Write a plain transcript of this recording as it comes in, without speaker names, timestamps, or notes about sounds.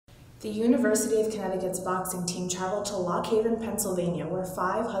The University of Connecticut's boxing team traveled to Lock Haven, Pennsylvania, where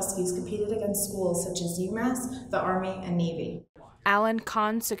 5 Huskies competed against schools such as UMass, the Army, and Navy. Alan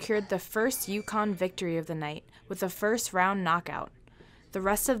Kahn secured the first UConn victory of the night with a first-round knockout. The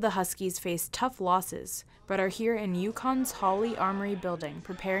rest of the Huskies faced tough losses, but are here in UConn's Hawley Armory building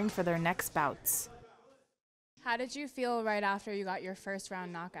preparing for their next bouts. How did you feel right after you got your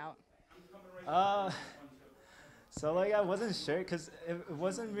first-round knockout? I wasn't sure because it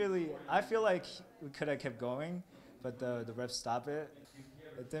wasn't really. I feel like we could have kept going, but the refs stopped it.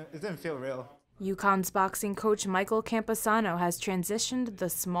 It didn't feel real. UConn's boxing coach Michael Campisano has transitioned the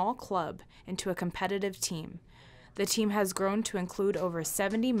small club into a competitive team. The team has grown to include over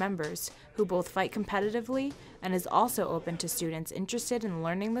 70 members who both fight competitively and is also open to students interested in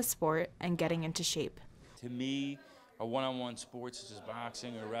learning the sport and getting into shape. To me, a one-on-one sport such as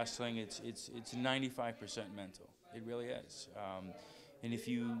boxing or wrestling, it's 95% mental. It really is. And if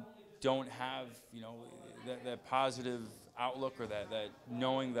you don't have, that positive outlook or that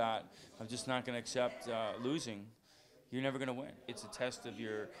knowing that I'm just not going to accept losing, you're never going to win. It's a test of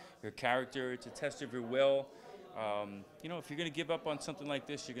your character. It's a test of your will. If you're going to give up on something like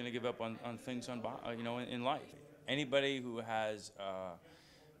this, you're going to give up on things in life. Anybody who has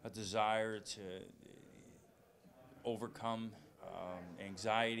a desire to overcome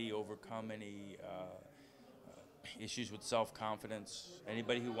anxiety, overcome any issues with self-confidence,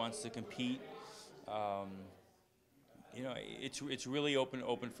 anybody who wants to compete, it's really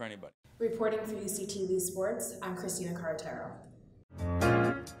open for anybody. Reporting for UCTV Sports, I'm Kristina Carretero.